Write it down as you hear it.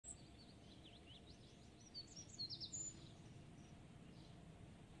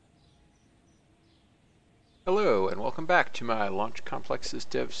Hello, and welcome back to my Launch Complexes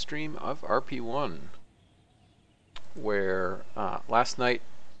dev stream of RP-1, where last night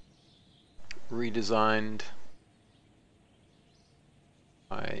redesigned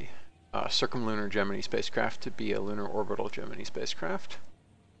my circumlunar Gemini spacecraft to be a lunar orbital Gemini spacecraft.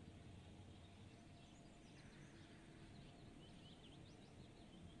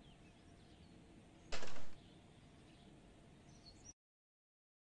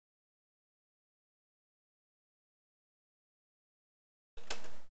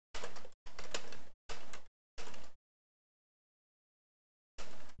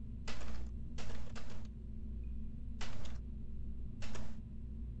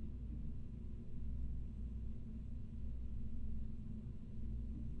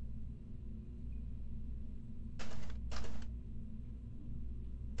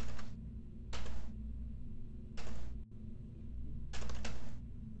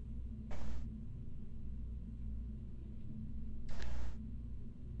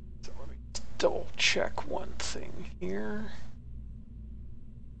 So let me double check one thing here.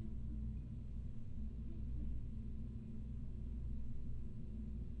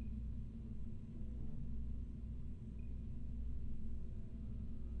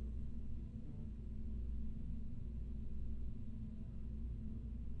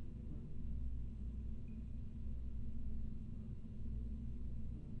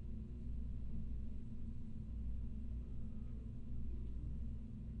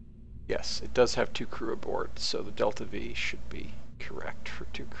 Yes, it does have 2 crew aboard, so the delta V should be correct for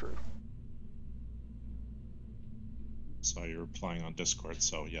 2 crew. So you're replying on Discord,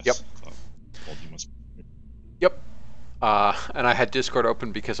 so yes. Yep. Told you must. Yep. And I had Discord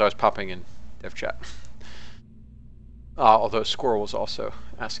open because I was popping in dev chat. Although Squirrel was also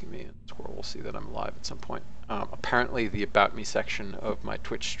asking me, and Squirrel will see that I'm live at some point. Apparently the About Me section of my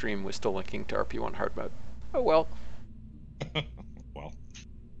Twitch stream was still linking to RP-1 hard mode. Oh well. Well.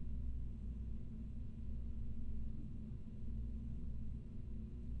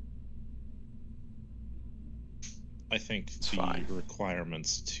 I think It's the fine.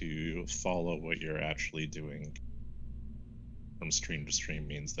 requirements to follow what you're actually doing from stream to stream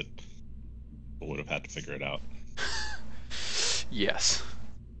means that people would have had to figure it out. Yes.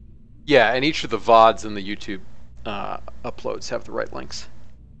 Yeah, and each of the VODs and the YouTube uploads have the right links.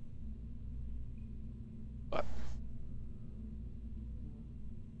 But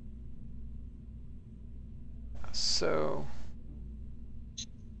so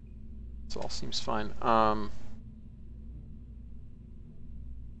this all seems fine.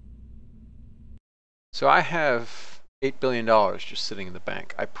 So I have $8 billion just sitting in the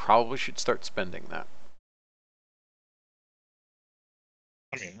bank. I probably should start spending that.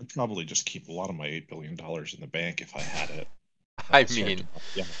 I mean, I'd probably just keep a lot of my $8 billion in the bank if I had it. I mean,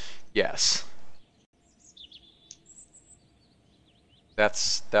 yeah. Yes.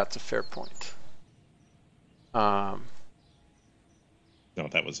 That's a fair point. No,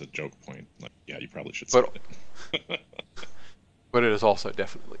 that was a joke point. Like, yeah, you probably should spend it. But it is also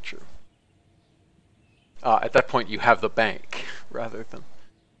definitely true. At that point, you have the bank rather than.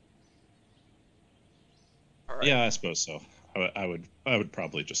 All right. Yeah, I suppose so. I would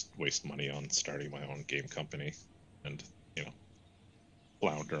probably just waste money on starting my own game company, and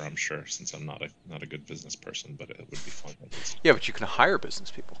flounder. I'm sure, since I'm not a good business person, but it would be fun. Yeah, but you can hire business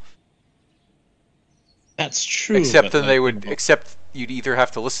people. That's true. Except then except you'd either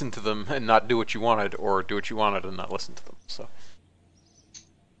have to listen to them and not do what you wanted, or do what you wanted and not listen to them. So.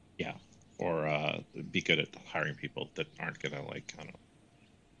 Yeah, or be good at hiring people that aren't gonna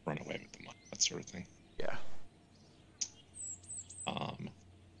run away with the money, that sort of thing. Yeah.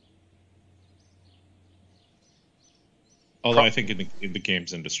 Although I think in the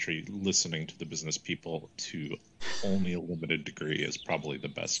games industry, listening to the business people to only a limited degree is probably the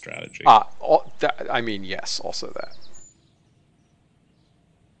best strategy. I mean, yes, also that.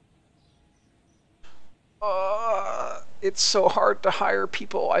 It's so hard to hire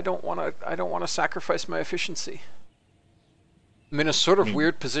people. I don't want to sacrifice my efficiency. I'm in a sort of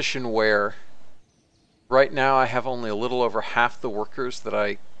weird position where right now I have only a little over half the workers that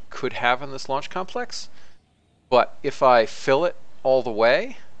I could have in this launch complex. But if I fill it all the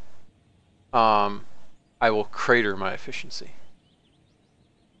way, I will crater my efficiency.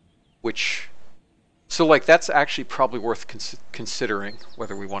 So that's actually probably worth considering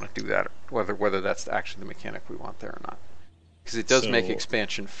whether we want to do that, or whether that's actually the mechanic we want there or not, because it does make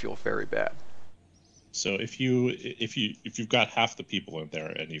expansion feel very bad. So if you've got half the people in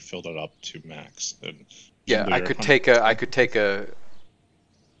there and you filled it up to max, then yeah, I could take a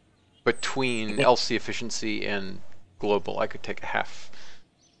between LC efficiency and global, I could take a half.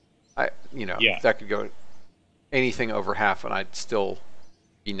 That could go. anything over half, and I'd still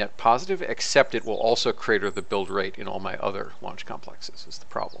be net positive, except it will also crater the build rate in all my other launch complexes, is the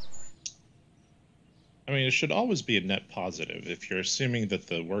problem. I mean, it should always be a net positive if you're assuming that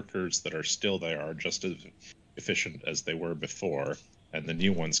the workers that are still there are just as efficient as they were before, and the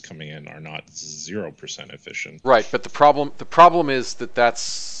new ones coming in are not 0% efficient. Right, but the problem is that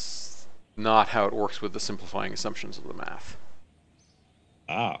that's not how it works with the simplifying assumptions of the math.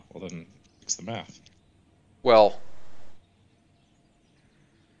 Ah, well then fix the math. Well,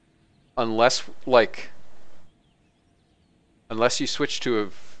 unless you switch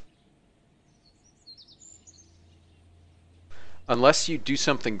to unless you do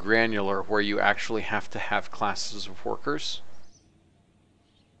something granular where you actually have to have classes of workers.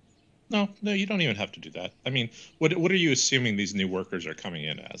 No, you don't even have to do that. I mean, what are you assuming these new workers are coming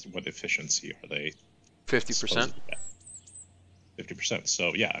in as? What efficiency are they? 50%. 50%.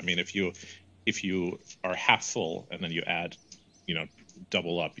 So yeah, I mean, if you are half full and then you add,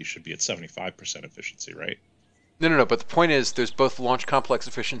 double up, you should be at 75% efficiency, right? No. But the point is, there's both launch complex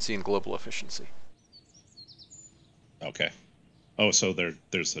efficiency and global efficiency. Okay. Oh, so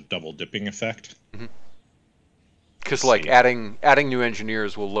there's a double dipping effect. Because like adding new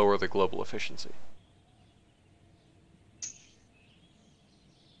engineers will lower the global efficiency.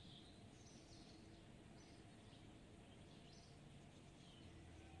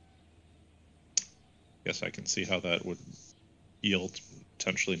 Guess I can see how that would yield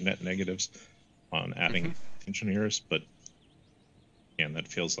potentially net negatives on adding engineers, but again, that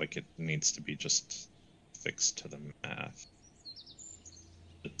feels like it needs to be just fixed to the math.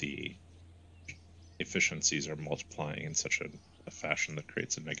 That the efficiencies are multiplying in such a fashion that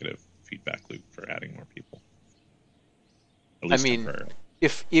creates a negative feedback loop for adding more people. At least temporarily.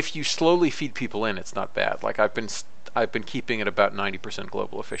 If you slowly feed people in, it's not bad. Like I've been keeping it about 90%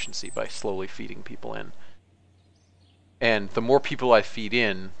 global efficiency by slowly feeding people in. And the more people I feed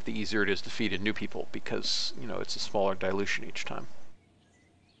in, the easier it is to feed in new people because, it's a smaller dilution each time.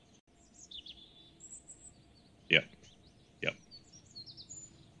 Yep.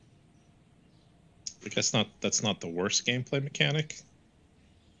 I guess that's not the worst gameplay mechanic.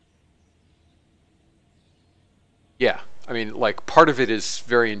 Yeah. I mean, like, part of it is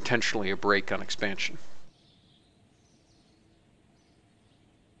very intentionally a break on expansion.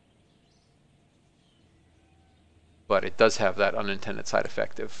 But it does have that unintended side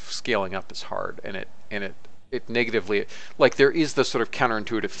effect of scaling up is hard, and it negatively, like, there is this sort of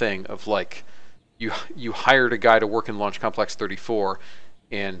counterintuitive thing of like, you hired a guy to work in Launch Complex 34,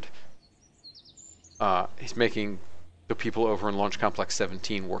 and he's making the people over in Launch Complex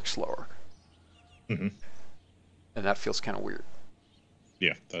 17 work slower. And that feels kind of weird.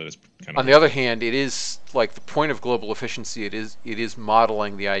 Yeah, that is kind of. On the other hand, it is like the point of global efficiency. It is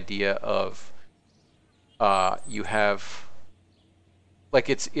modeling the idea of you have, like,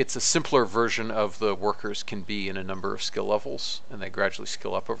 it's a simpler version of the workers can be in a number of skill levels, and they gradually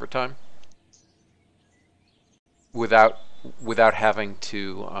skill up over time without having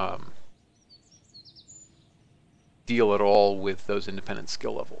to deal at all with those independent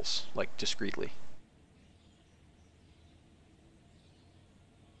skill levels, like, discretely.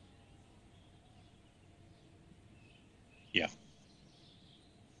 Yeah.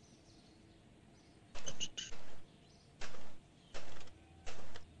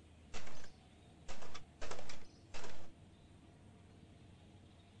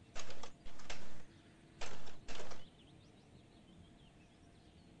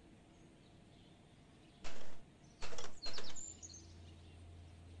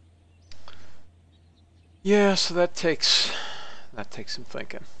 Yeah, so that takes some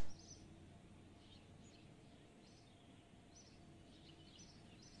thinking.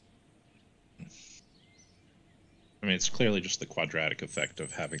 I mean, it's clearly just the quadratic effect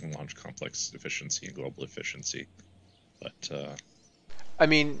of having launch complex efficiency and global efficiency. But I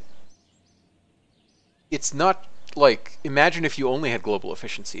mean, it's not like, imagine if you only had global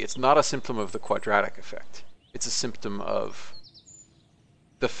efficiency. It's not a symptom of the quadratic effect. It's a symptom of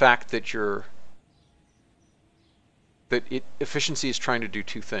the fact that efficiency is trying to do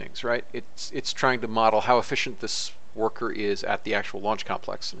two things, right? It's trying to model how efficient this worker is at the actual launch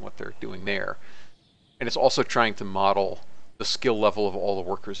complex and what they're doing there. And it's also trying to model the skill level of all the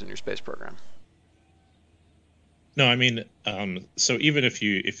workers in your space program. No, I mean, so even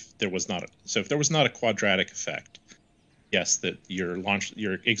if there was not a quadratic effect, yes, that your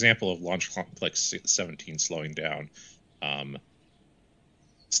example of launch complex 17 slowing down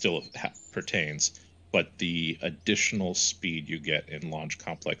still pertains, but the additional speed you get in launch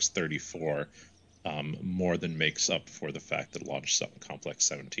complex 34 more than makes up for the fact that Launch Complex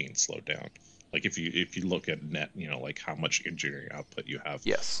 17 slowed down. Like if you look at net, like how much engineering output you have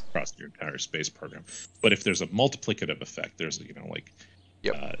Yes. across your entire space program. But if there's a multiplicative effect, there's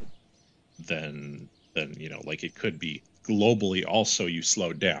Yep. then like it could be globally also you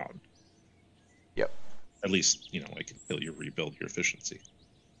slow down. Yep. At least like until you rebuild your efficiency.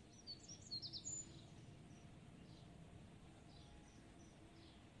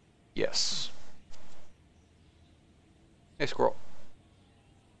 Yes. Hey, squirrel.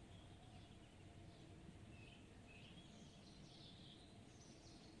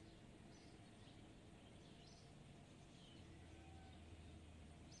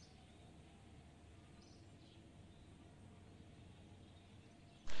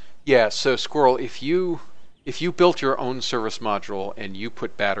 Yeah, so squirrel, if you built your own service module and you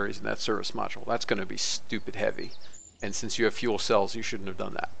put batteries in that service module, that's going to be stupid heavy. And since you have fuel cells, you shouldn't have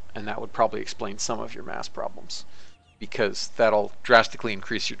done that. And that would probably explain some of your mass problems, because that'll drastically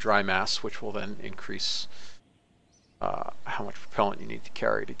increase your dry mass, which will then increase how much propellant you need to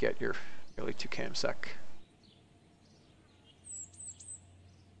carry to get your nearly 2 km/sec.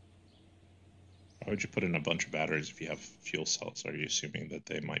 Why would you put in a bunch of batteries if you have fuel cells? Are you assuming that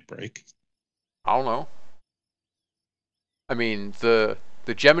they might break? I don't know. I mean, the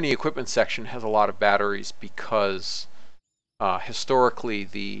Gemini equipment section has a lot of batteries because historically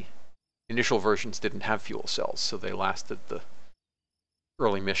the initial versions didn't have fuel cells, so they lasted the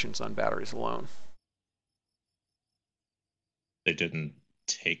early missions on batteries alone. They didn't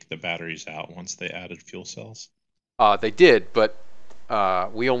take the batteries out once they added fuel cells? They did, but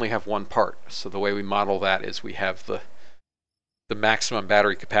we only have one part. So the way we model that is we have the maximum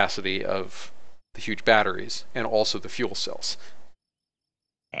battery capacity of the huge batteries and also the fuel cells.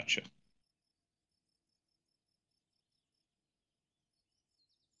 Gotcha.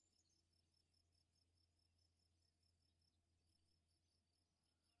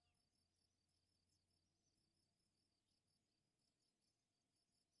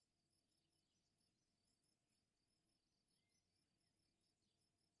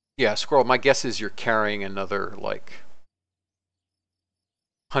 Yeah, Squirrel, my guess is you're carrying another like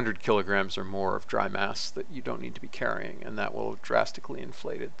 100 kilograms or more of dry mass that you don't need to be carrying, and that will have drastically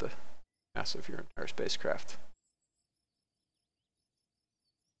inflated the mass of your entire spacecraft.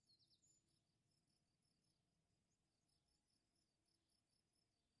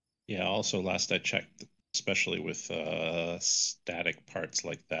 Yeah, also last I checked, especially with static parts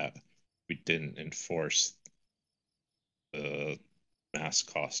like that, we didn't enforce the mass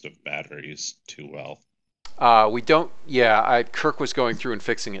cost of batteries too well. We don't, yeah, Kirk was going through and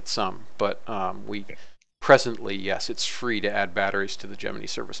fixing it some, but we Okay. presently, yes, it's free to add batteries to the Gemini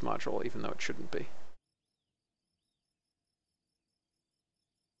service module, even though it shouldn't be.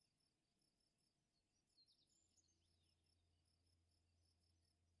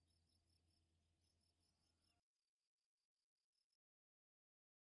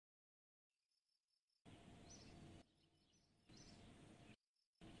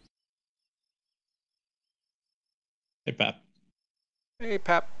 Hey, Pap. Hey,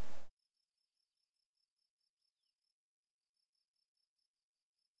 Pap.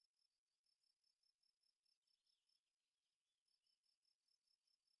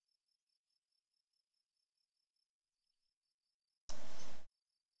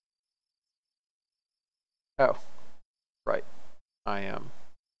 Oh, right. I am.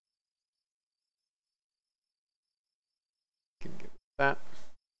 Can get that.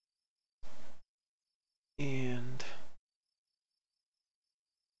 And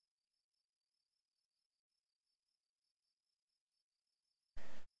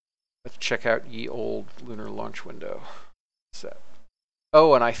let's check out ye old lunar launch window set.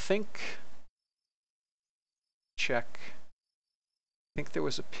 Oh, and I think, check. I think there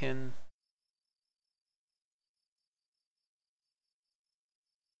was a pin.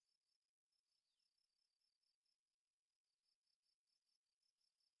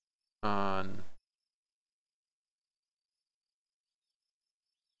 On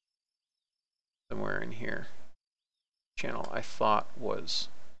somewhere in here. Channel I thought was.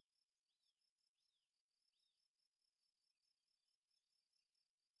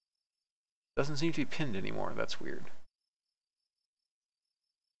 Doesn't seem to be pinned anymore. That's weird.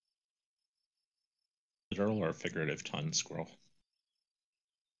 Literal or figurative ton, squirrel?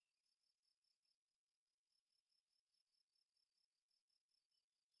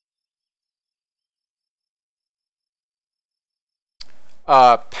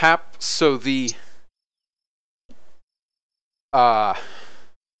 Pap, so the uh,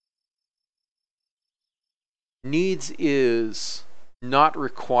 needs is not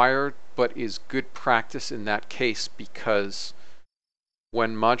required but is good practice in that case because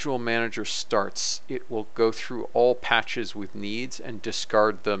when Module Manager starts, it will go through all patches with needs and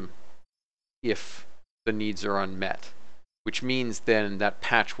discard them if the needs are unmet, which means then that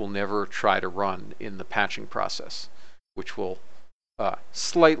patch will never try to run in the patching process, which will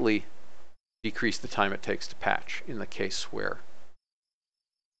slightly decrease the time it takes to patch in the case where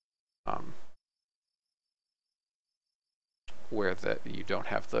you don't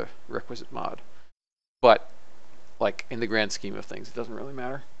have the requisite mod. But like in the grand scheme of things, it doesn't really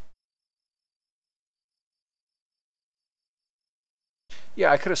matter.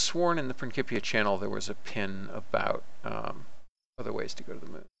 Yeah, I could have sworn in the Principia channel there was a pin about other ways to go to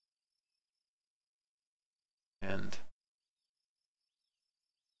the moon. And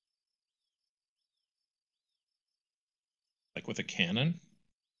like with a cannon?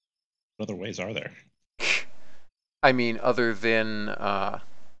 What other ways are there? I mean, other than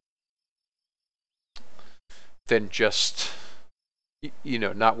just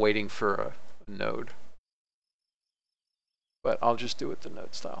not waiting for a node. But I'll just do it the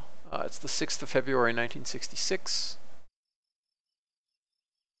node style. It's the 6th of February, 1966.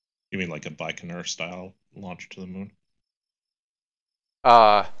 You mean like a Baikonur style launch to the moon?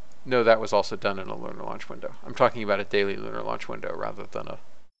 No, that was also done in a lunar launch window. I'm talking about a daily lunar launch window rather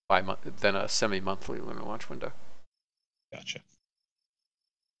than a semi-monthly lunar launch window. Gotcha.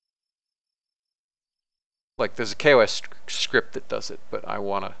 Like there's a KOS script that does it, but I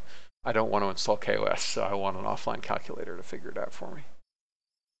don't want to install KOS, so I want an offline calculator to figure it out for me.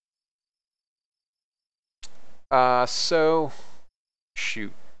 So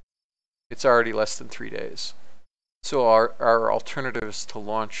shoot, it's already less than 3 days. So our alternative is to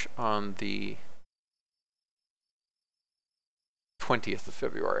launch on the 20th of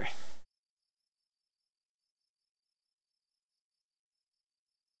February.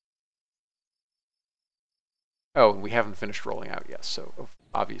 Oh, we haven't finished rolling out yet, so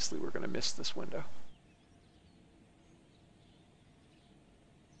obviously we're going to miss this window.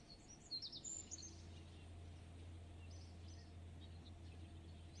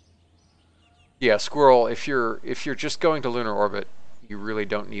 Yeah, Squirrel, if you're just going to lunar orbit, you really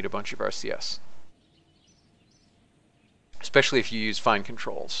don't need a bunch of RCS. Especially if you use fine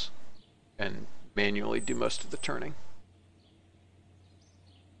controls and manually do most of the turning.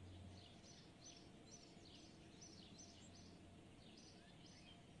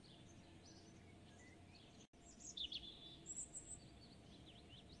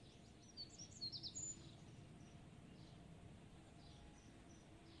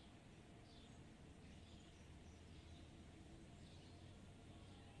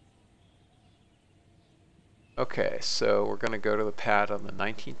 Okay, so we're going to go to the pad on the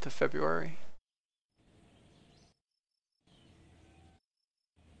 19th of February.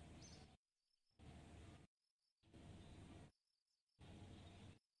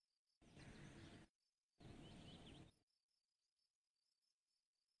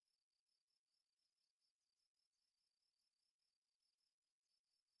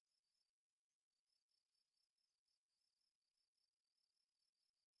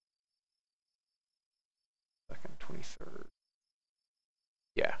 Second, 23rd.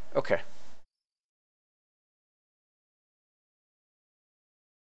 Yeah, okay.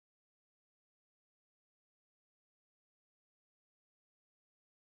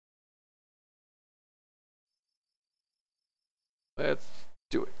 Let's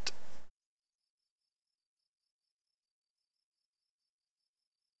do it.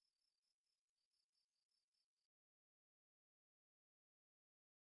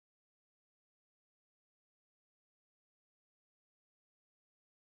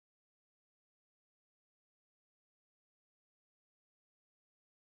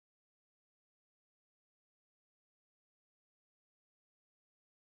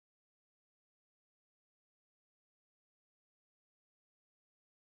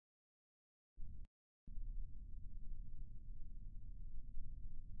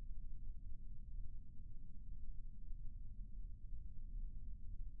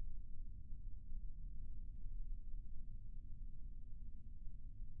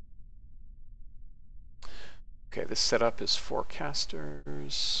 Okay, this setup is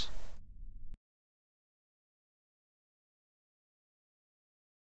forecasters.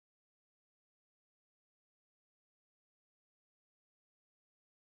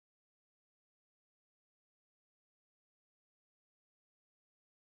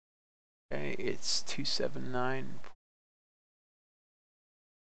 Okay, it's 279.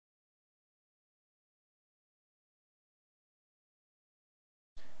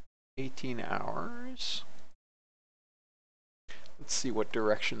 $18 hours. Let's see what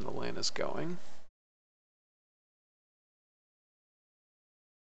direction the LAN is going.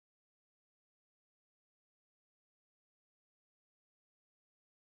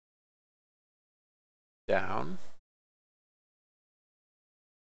 Down.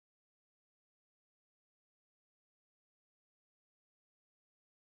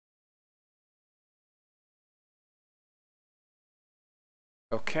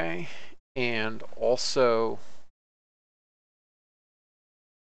 Okay, and also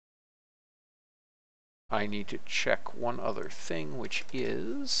I need to check one other thing, which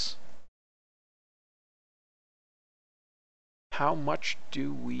is how much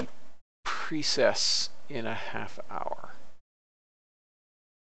do we precess in a half hour?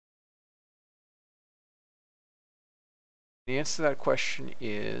 The answer to that question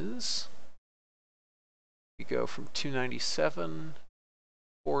is we go from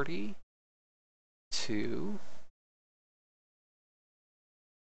 297.40 to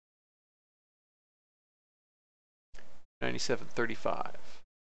 97.35.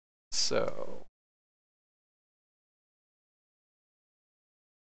 So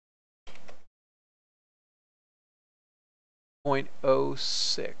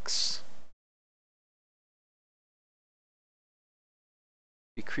 .06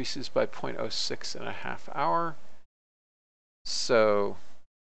 decreases by 0.06 in a half hour. So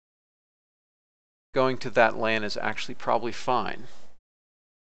going to that LAN is actually probably fine,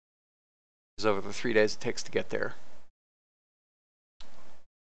 because over the 3 days it takes to get there,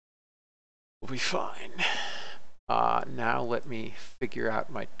 we'll be fine. Now let me figure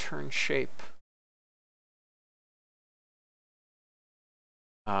out my turn shape.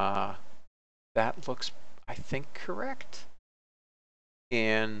 That looks, I think, correct.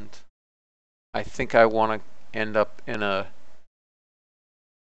 And I think I want to end up in a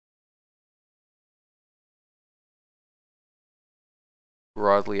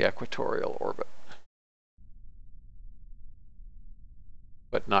broadly equatorial orbit,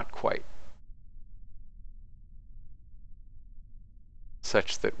 but not quite,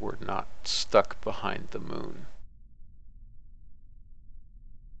 such that we're not stuck behind the moon.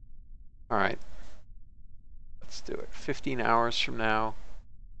 All right, let's do it. 15 hours from now.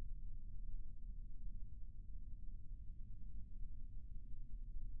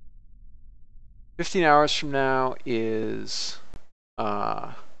 "15 hours from now" is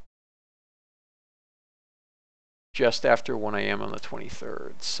just after 1 a.m. on the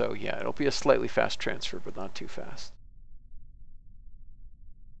 23rd. So yeah, it'll be a slightly fast transfer, but not too fast.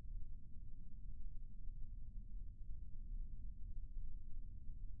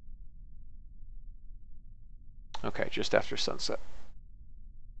 Okay, just after sunset.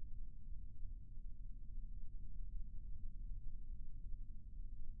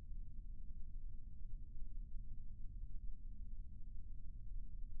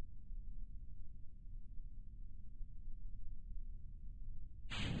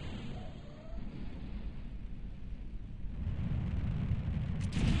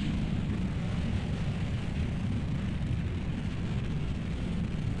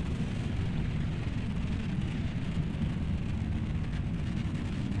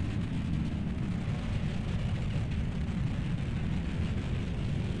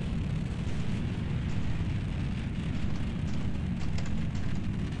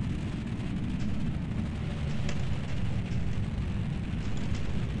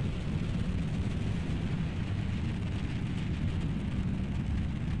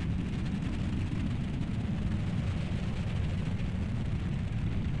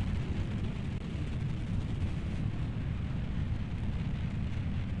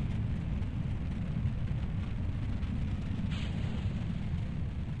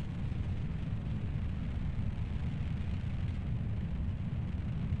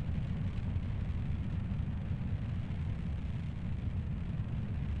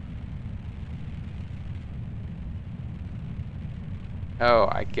 Oh,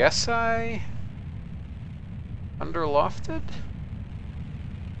 I guess I underlofted?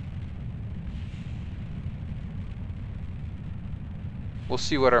 We'll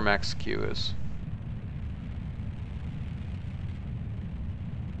see what our max Q is.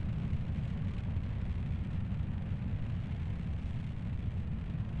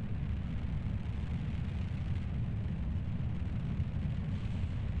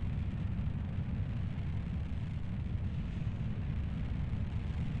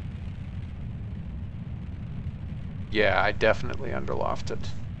 Yeah, I definitely underlofted.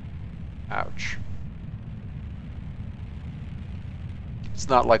 Ouch. It's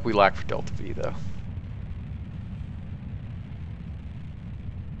not like we lack for Delta V, though.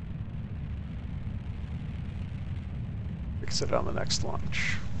 exit on the next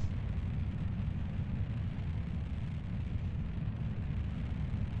launch.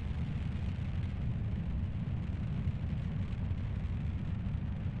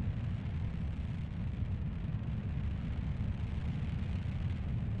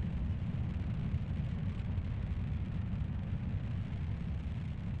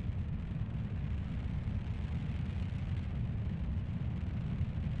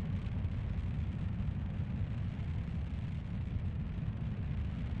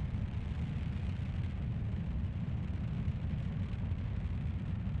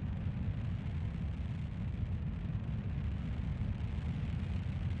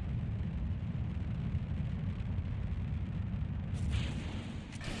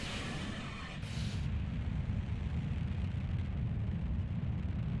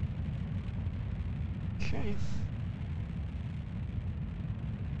 Okay.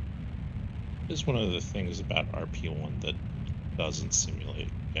 Is one of the things about RP-1 that doesn't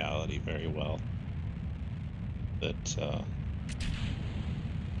simulate reality very well. That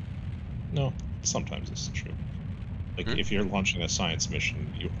no, sometimes it's true. Like if you're launching a science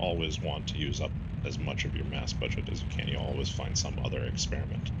mission, you always want to use up as much of your mass budget as you can. You always find some other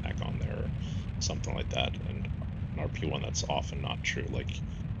experiment to tack on there or something like that. And in RP-1, that's often not true. Like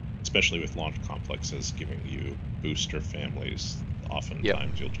especially with launch complexes giving you booster families,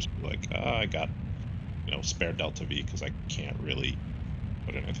 oftentimes you'll just be like, I got spare Delta V because I can't really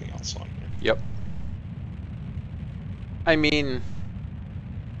put anything else on here. Yep. I mean,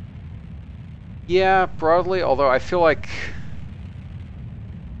 yeah, broadly, although I feel like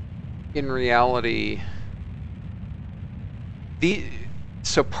in reality,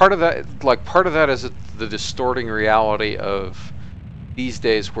 so part of that is the distorting reality of these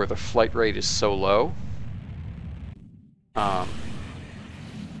days where the flight rate is so low.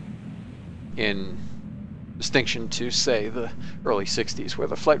 In distinction to, say, the early 60s, where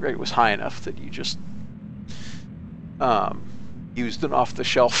the flight rate was high enough that you just used an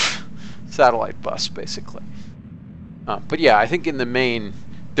off-the-shelf satellite bus, basically. But yeah, I think in the main,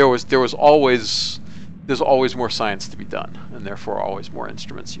 there's always more science to be done, and therefore always more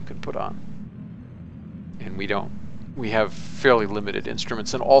instruments you can put on. And we have fairly limited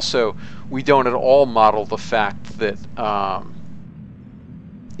instruments, and also we don't at all model the fact that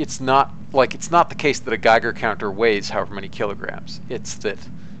it's not the case that a Geiger counter weighs however many kilograms. It's that,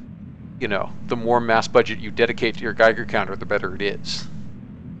 the more mass budget you dedicate to your Geiger counter, the better it is.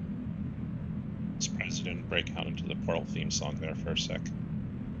 Surprised you didn't break out into the Portal theme song there for a sec.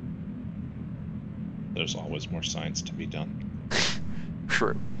 There's always more science to be done.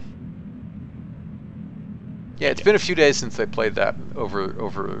 True. Yeah, it's been a few days since they played that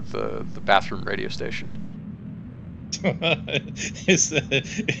over the bathroom radio station. That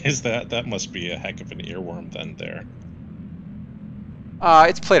must be a heck of an earworm then there.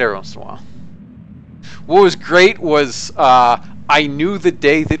 It's played every once in a while. What was great was I knew the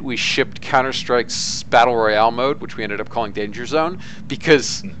day that we shipped Counter-Strike's Battle Royale mode, which we ended up calling Danger Zone,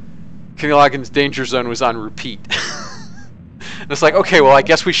 because Kenny Loggins' Danger Zone was on repeat. And it's like, okay, well, I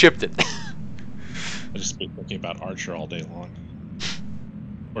guess we shipped it. I just been thinking about Archer all day long.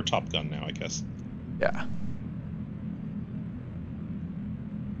 Or Top Gun now, I guess. Yeah.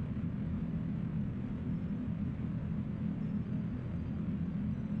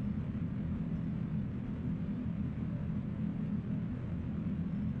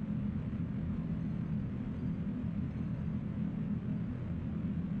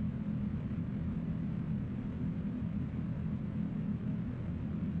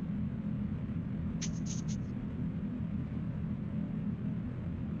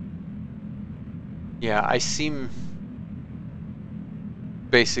 Yeah, I seem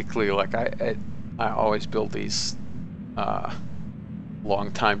basically like I always build these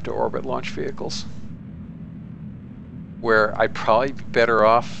long time to orbit launch vehicles where I'd probably be better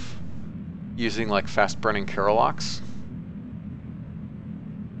off using like fast burning Kerolox.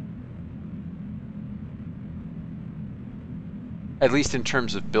 At least in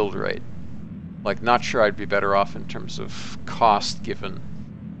terms of build rate. Like, not sure I'd be better off in terms of cost given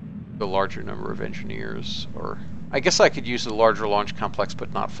the larger number of engineers, or I guess I could use a larger launch complex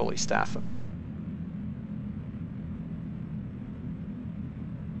but not fully staff it.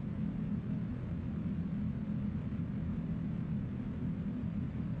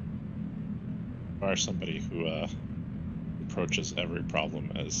 You are somebody who approaches every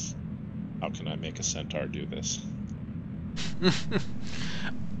problem as, how can I make a Centaur do this?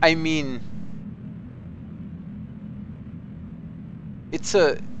 I mean, it's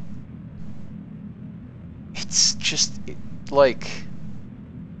just like,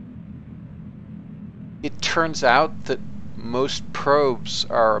 it turns out that most probes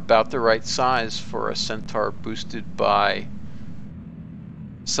are about the right size for a Centaur boosted by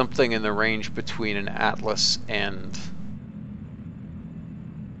something in the range between an Atlas and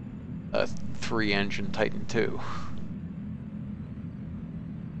a 3-engine Titan II.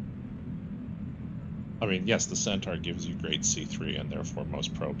 I mean, yes, the Centaur gives you great C3, and therefore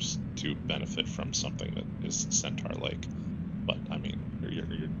most probes do benefit from something that is Centaur-like. But, I mean, your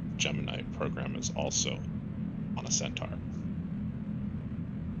Gemini program is also on a Centaur.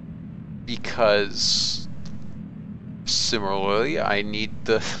 Because similarly, I need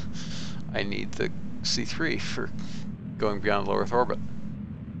the C3 for going beyond low Earth orbit.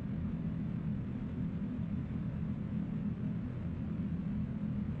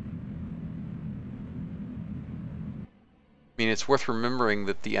 I mean, it's worth remembering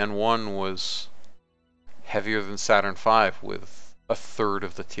that the N1 was heavier than Saturn V with a third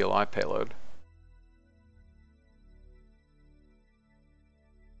of the TLI payload.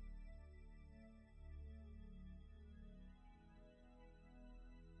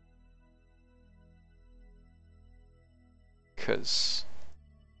 Because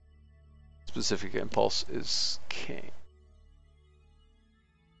specific impulse is king.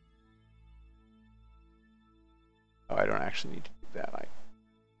 Oh, I don't actually need to do that.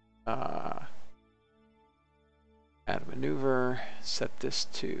 Add a maneuver, set this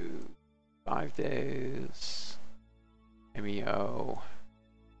to 5 days, MEO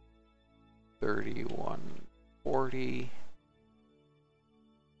 3140.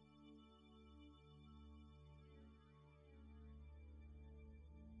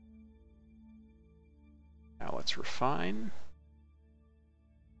 Now let's refine.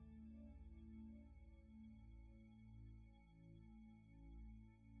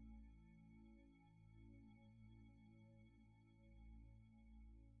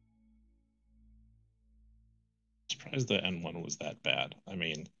 Surprised the N1 was that bad. I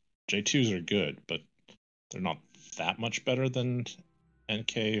mean, J2s are good, but they're not that much better than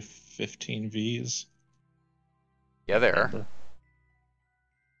NK-15Vs. Yeah, they are. Remember?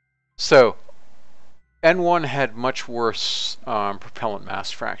 So N1 had much worse propellant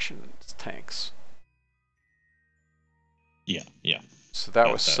mass fraction tanks. Yeah, yeah. So that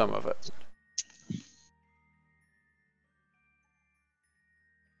was some of it.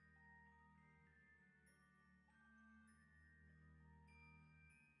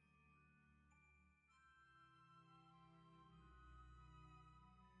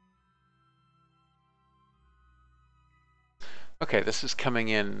 Okay, this is coming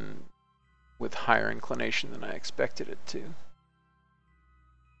in with higher inclination than I expected it to.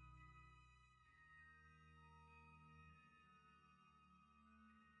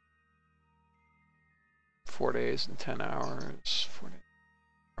 Four days and 10 hours. 4 days.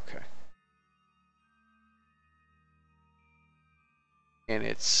 Okay. And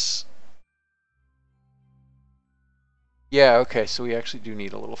it's... Yeah, okay, so we actually do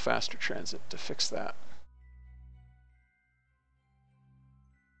need a little faster transit to fix that.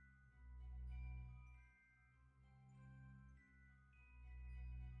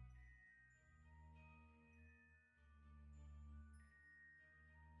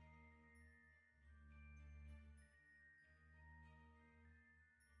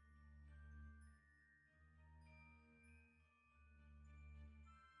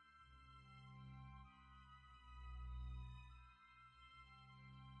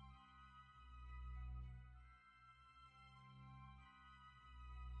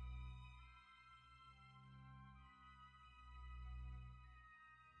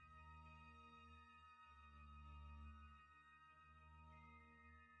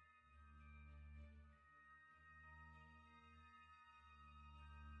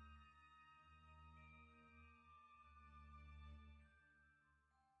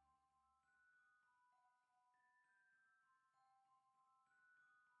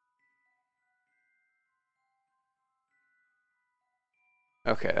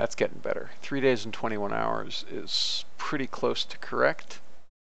 Okay, that's getting better. 3 days and 21 hours is pretty close to correct.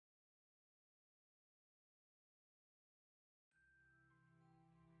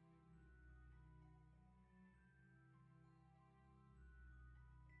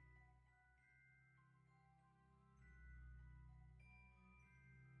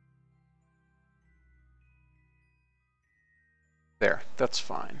 There, that's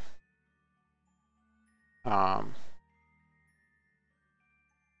fine.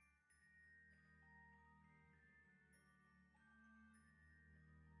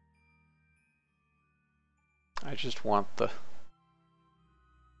 I just want the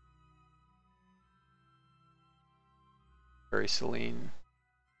very Celine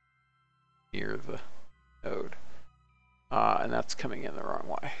near the node. and that's coming in the wrong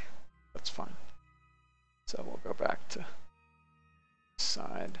way. That's fine. So we'll go back to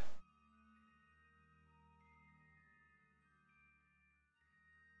side.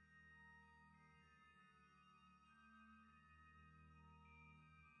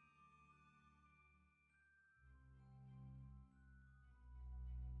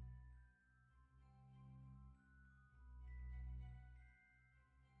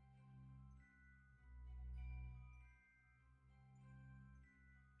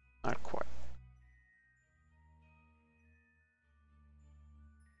 Not quite.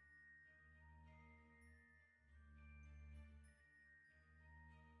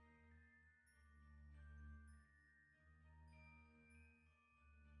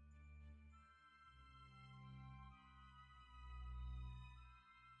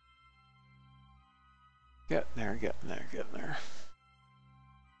 Getting there, getting there, getting there.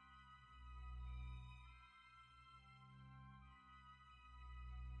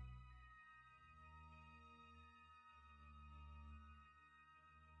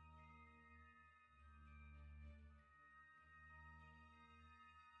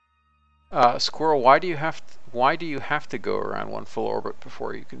 Squirrel, why do you have to go around one full orbit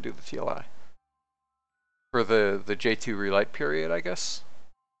before you can do the TLI? For the J2 relight period, I guess?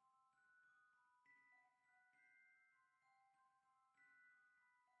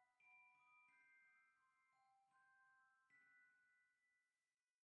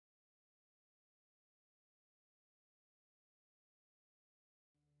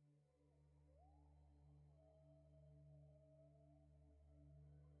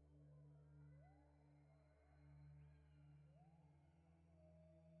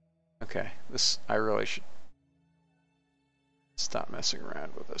 Okay, I really should stop messing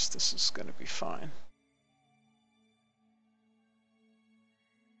around with this. This is going to be fine.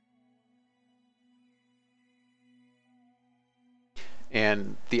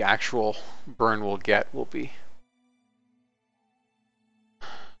 And the actual burn we'll get will be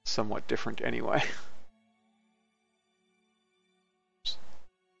somewhat different anyway.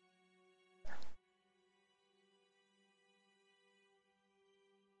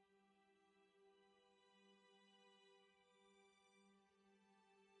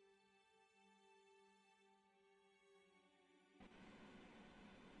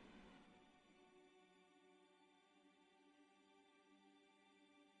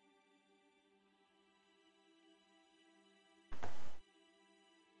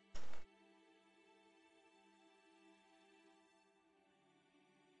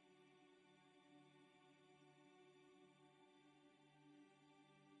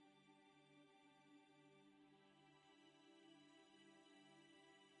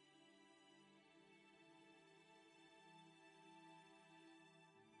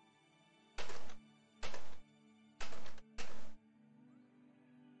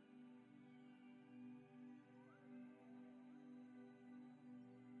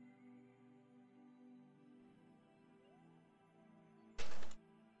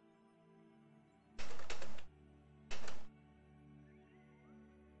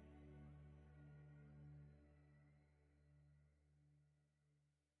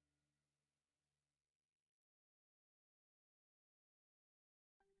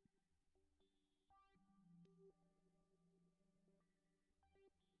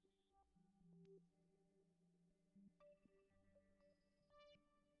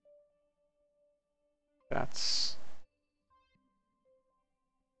 That's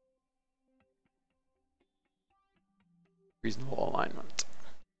reasonable alignment.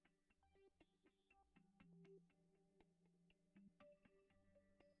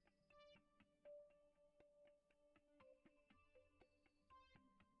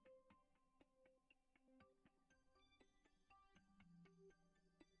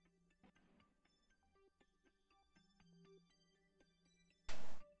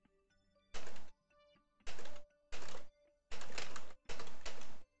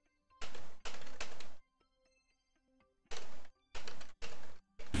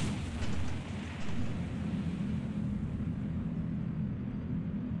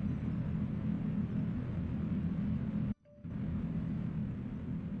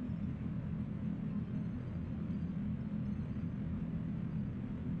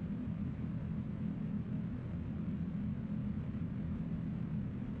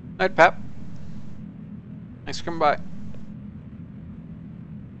 Night, Pap. Thanks for coming by.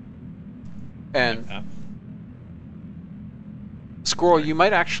 And Squirrel, you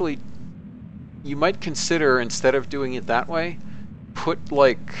might consider, instead of doing it that way, put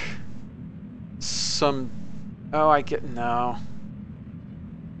like some, oh, I get, no.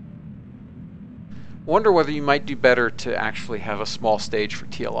 Wonder whether you might do better to actually have a small stage for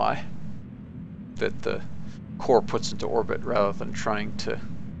TLI that the core puts into orbit rather than trying to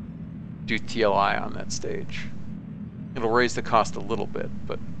do TLI on that stage. It'll raise the cost a little bit,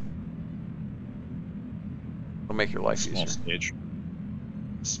 but it'll make your life Small easier. stage.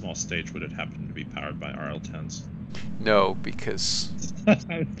 Small stage, would it happen to be powered by RL-10s? No, because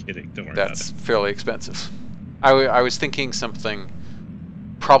I'm kidding. Don't worry about that's it. fairly expensive. I was thinking something,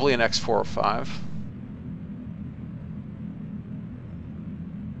 probably an X405.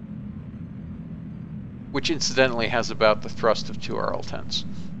 Which incidentally has about the thrust of two RL-10s,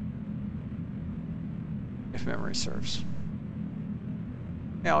 if memory serves.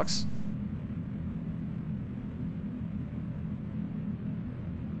 Alex?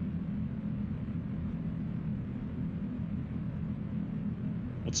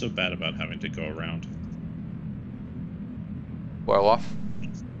 What's so bad about having to go around? Boil off?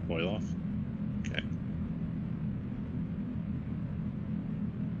 Boil off? Okay.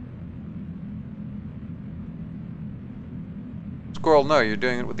 Squirrel, no, you're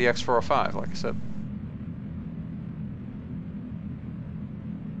doing it with the X405, like I said.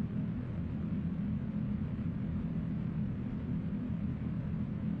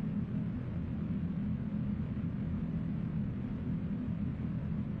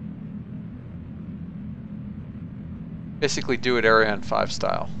 Basically do it Ariane 5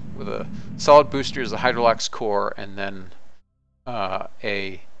 style, with a solid booster as a Hydrolax core, and then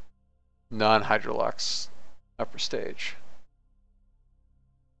a non-Hydrolax upper stage.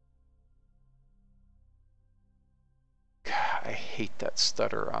 God, I hate that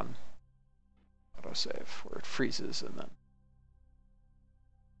stutter on autosave, where it freezes and then...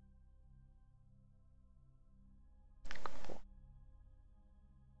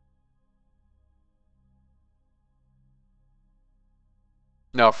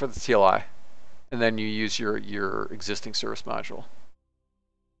 No, for the TLI. And then you use your existing service module.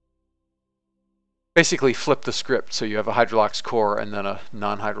 Basically flip the script so you have a Hydrolox core and then a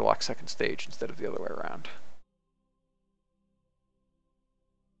non-Hydrolox second stage instead of the other way around.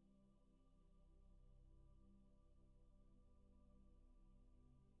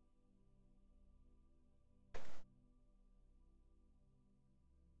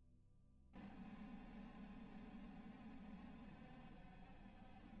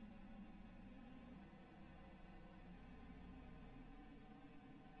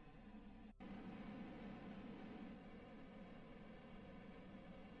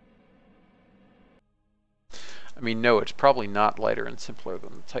 I mean, no, it's probably not lighter and simpler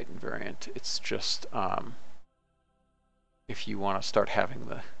than the Titan variant. It's just if you want to start having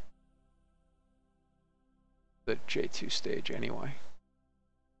the J2 stage anyway.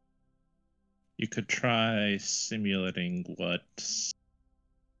 You could try simulating what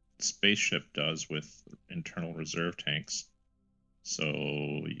Spaceship does with internal reserve tanks. So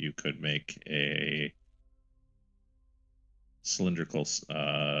you could make a cylindrical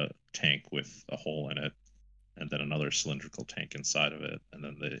tank with a hole in it, and then another cylindrical tank inside of it, and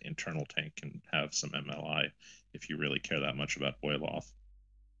then the internal tank can have some MLI if you really care that much about boil off.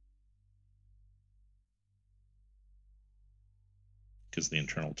 Because the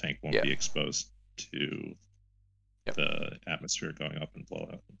internal tank won't be exposed to the atmosphere going up and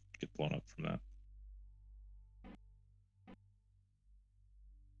get blown up from that.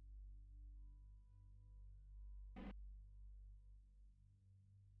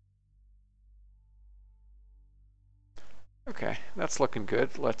 Okay, that's looking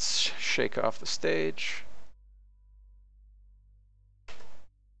good. Let's shake off the stage.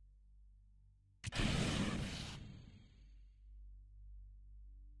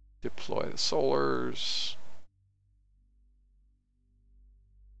 Deploy the solars.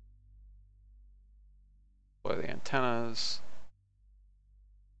 Deploy the antennas.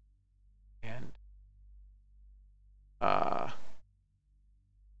 And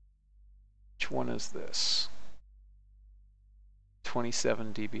which one is this?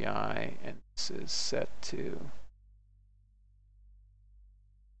 27 dBi, and this is set to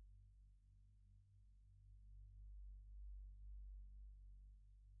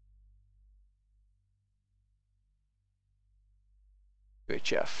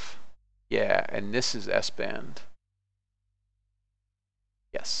UHF. Yeah, and this is S-band.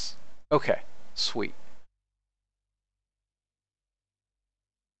 Yes. Okay, sweet.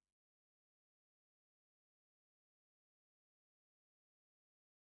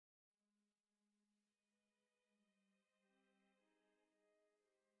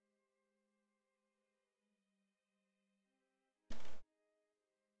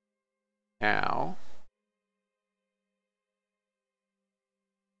 Now,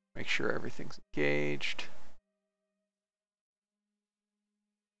 make sure everything's engaged.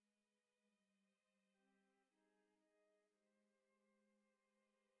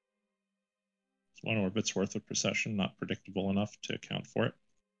 Is 1 orbit's worth of precession not predictable enough to account for it?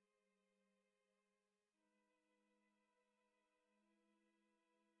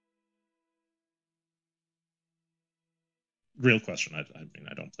 Real question. I mean,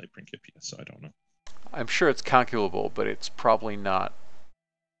 I don't play Principia, so I don't know. I'm sure it's calculable, but it's probably not.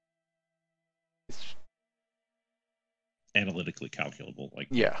 It's, analytically calculable, like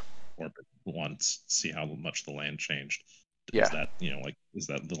yeah, orbit once, see how much the land changed. yeah. Is that, you know, like, is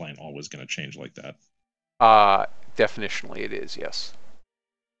that the land always going to change like that? Definitionally it is, yes.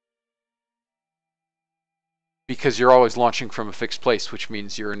 Because you're always launching from a fixed place, which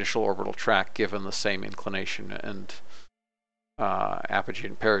means your initial orbital track, given the same inclination and apogee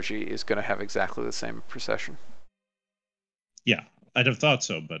and perigee, is going to have exactly the same precession. Yeah, I'd have thought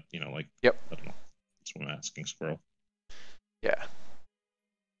so, but, you know, like, yep. I don't know. That's what I'm asking, Squirrel. Yeah.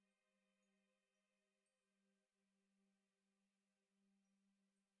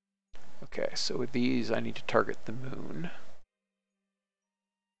 Okay, so with these, I need to target the moon.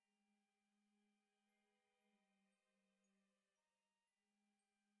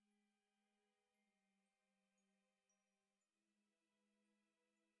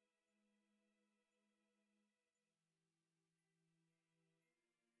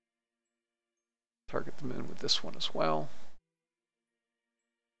 Target the moon with this one as well.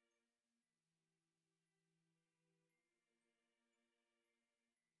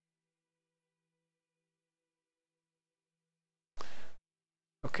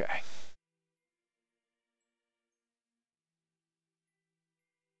 Okay.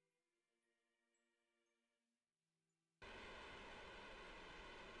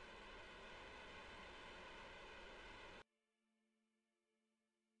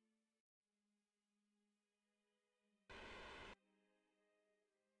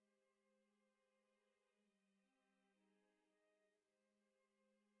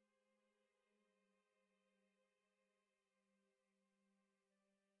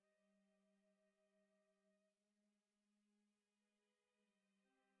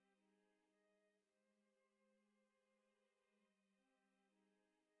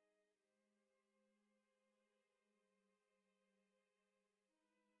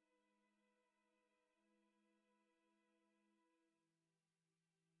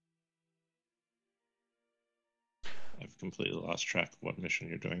 I've completely lost track of what mission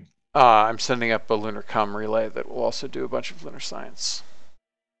you're doing. I'm sending up a lunar comm relay that will also do a bunch of lunar science.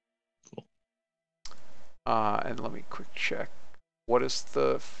 Cool. And let me quick check. What is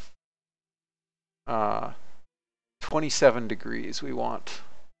the 27 degrees we want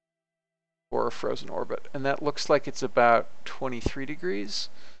for a frozen orbit? And that looks like it's about 23 degrees.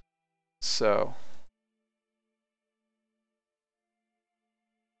 So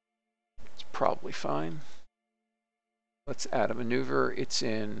it's probably fine. Let's add a maneuver. It's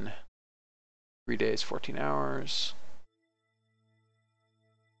in 3 days, 14 hours.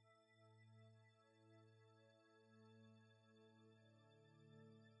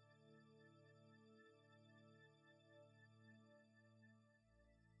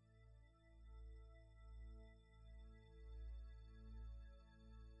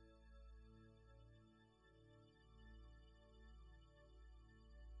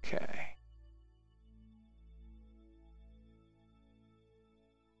 Okay.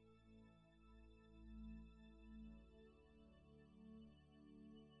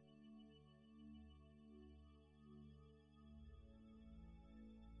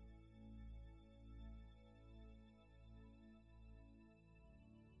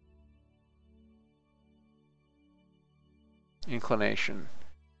 Inclination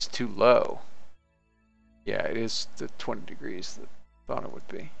is too low. Yeah, it is the 20 degrees that I thought it would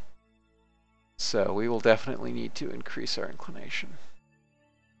be. So we will definitely need to increase our inclination.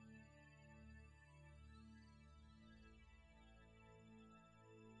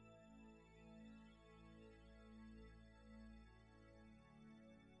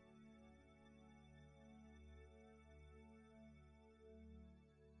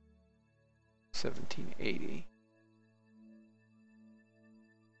 $17.80.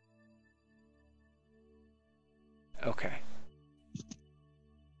 Okay.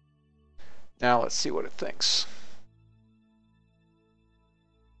 Now let's see what it thinks.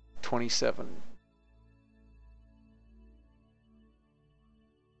 27.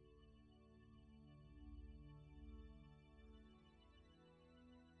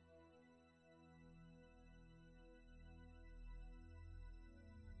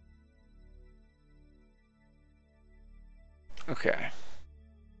 Okay.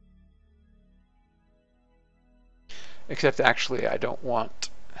 Except actually I don't want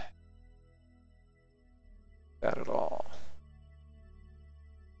that at all.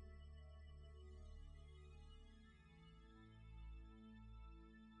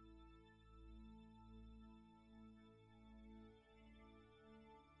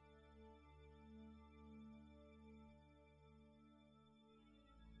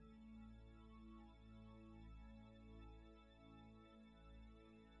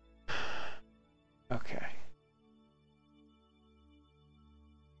 Okay.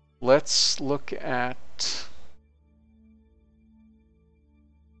 Let's look at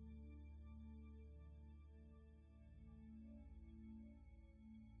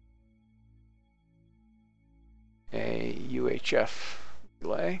a UHF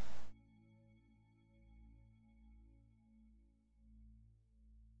relay.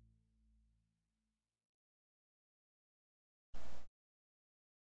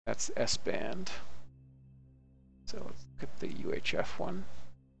 That's S-band. So let's look at the UHF one.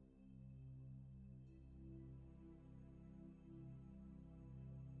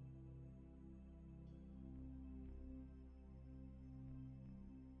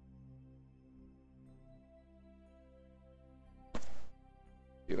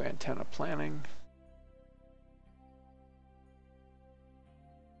 Do antenna planning.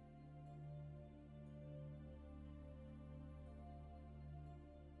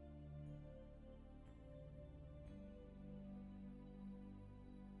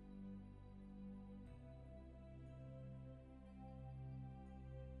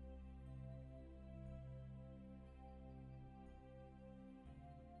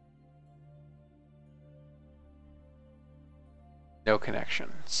 No connection,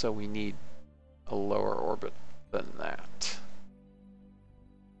 so we need a lower orbit than that.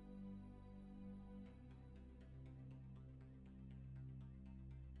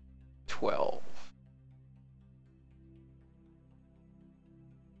 $12.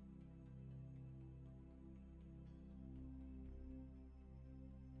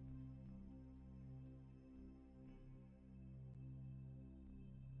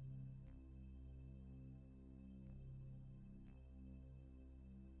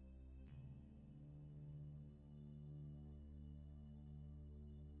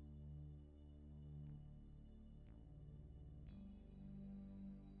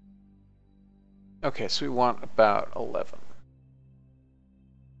 Okay, so we want about 11.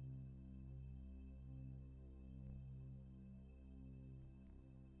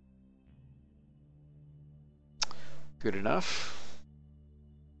 Good enough.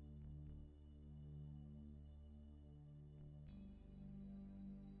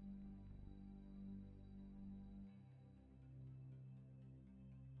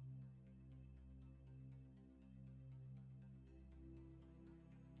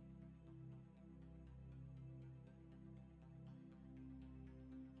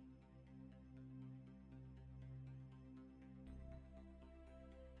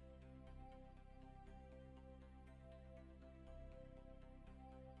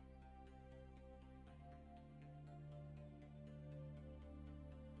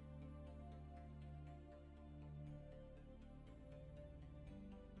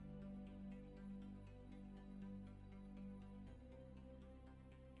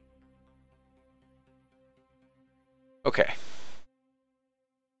 Okay.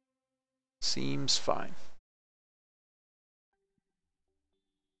 Seems fine.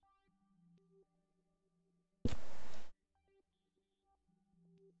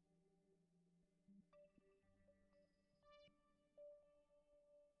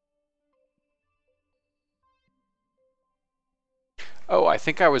 Oh, I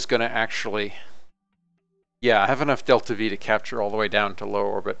think I was going to actually... Yeah, I have enough delta V to capture all the way down to low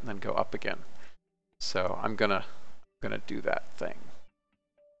orbit and then go up again. So I'm gonna do that thing.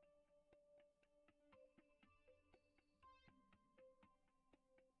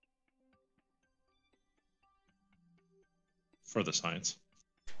 For the science.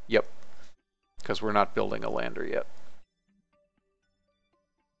 Yep, because we're not building a lander yet.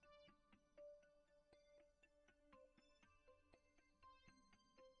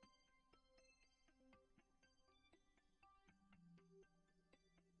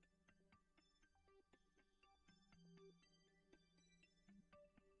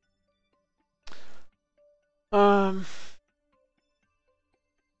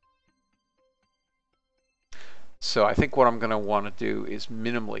 So I think what I'm going to want to do is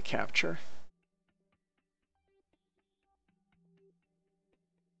minimally capture.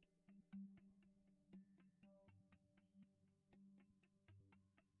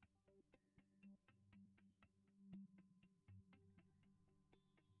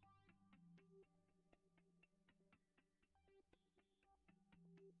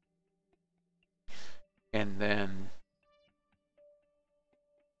 and then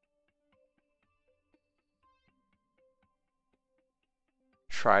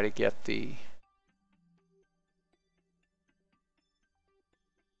try to get the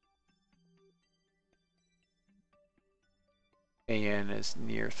AN as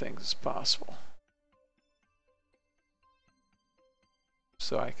near things as possible.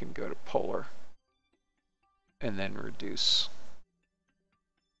 So I can go to polar and then reduce.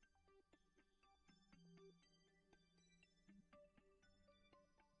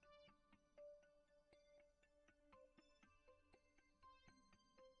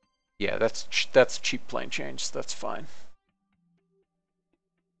 Yeah, that's cheap plane change, so that's fine.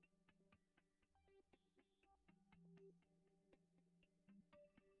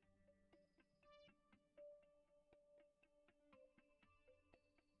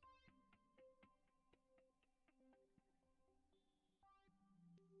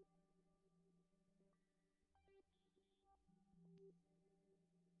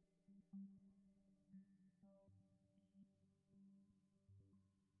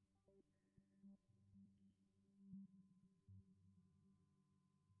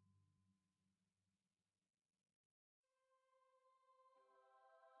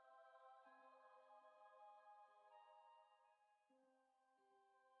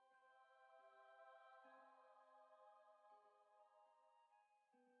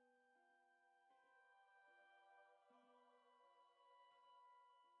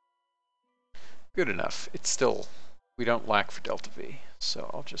 Good enough. It's still, we don't lack for delta V, so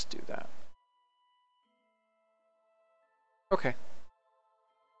I'll just do that. Okay.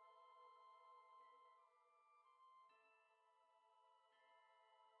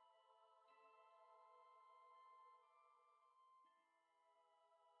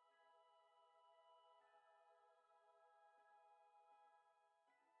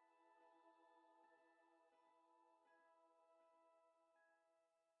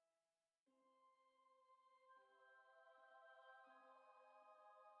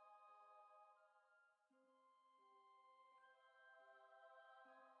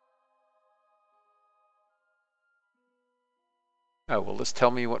 Oh, will this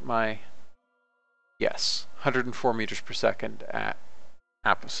tell me what my, yes, 104 meters per second at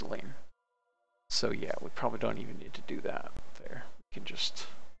apocyline. So yeah, we probably don't even need to do that there. We can just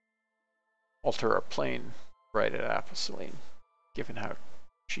alter our plane right at apocyline, given how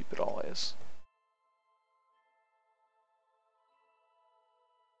cheap it all is.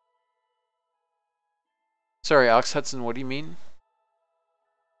 Sorry, Alex Hudson, what do you mean?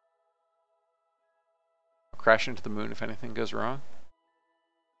 I'll crash into the moon if anything goes wrong?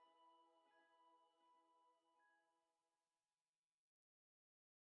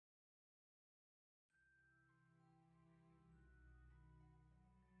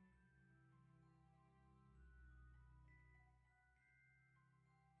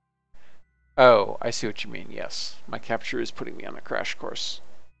 Oh, I see what you mean, yes. My capture is putting me on a crash course.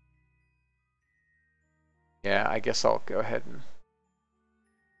 Yeah, I guess I'll go ahead and...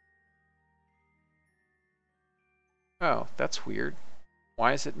 Oh, that's weird.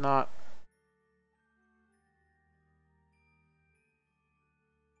 Why is it not...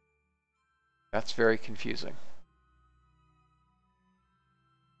 That's very confusing.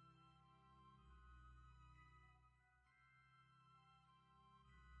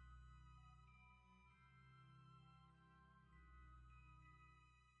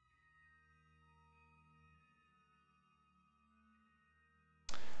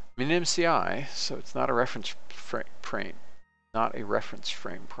 I'm in MCI, so it's not a reference frame, not a reference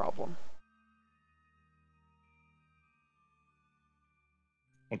frame problem.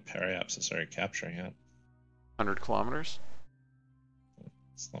 What periapsis are you capturing at? 100 kilometers.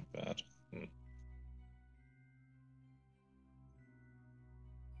 It's not bad.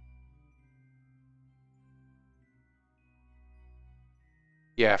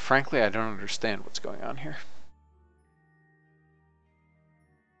 Yeah, frankly, I don't understand what's going on here.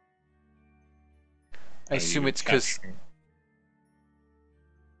 I assume it's because...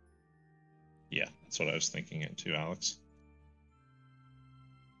 Yeah, that's what I was thinking it too, Alex.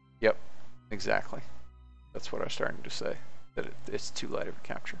 Yep, exactly. That's what I was starting to say, that it's too light of a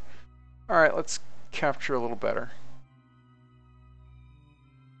capture. All right, let's capture a little better.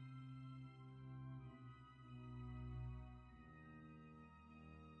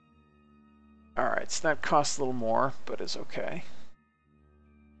 All right, so that costs a little more, but is okay.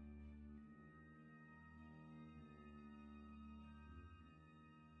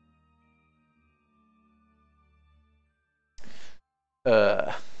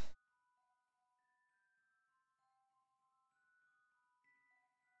 Uh,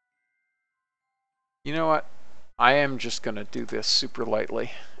 You know what? I am just going to do this super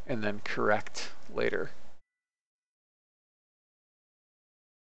lightly and then correct later.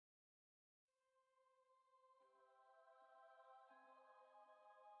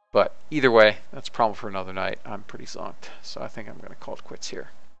 But either way, that's a problem for another night. I'm pretty zonked, so I think I'm going to call it quits here.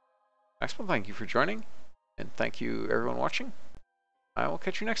 Maxwell, thank you for joining, and thank you everyone watching. I will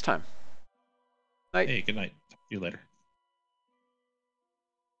catch you next time. Night. Hey, good night. See you later.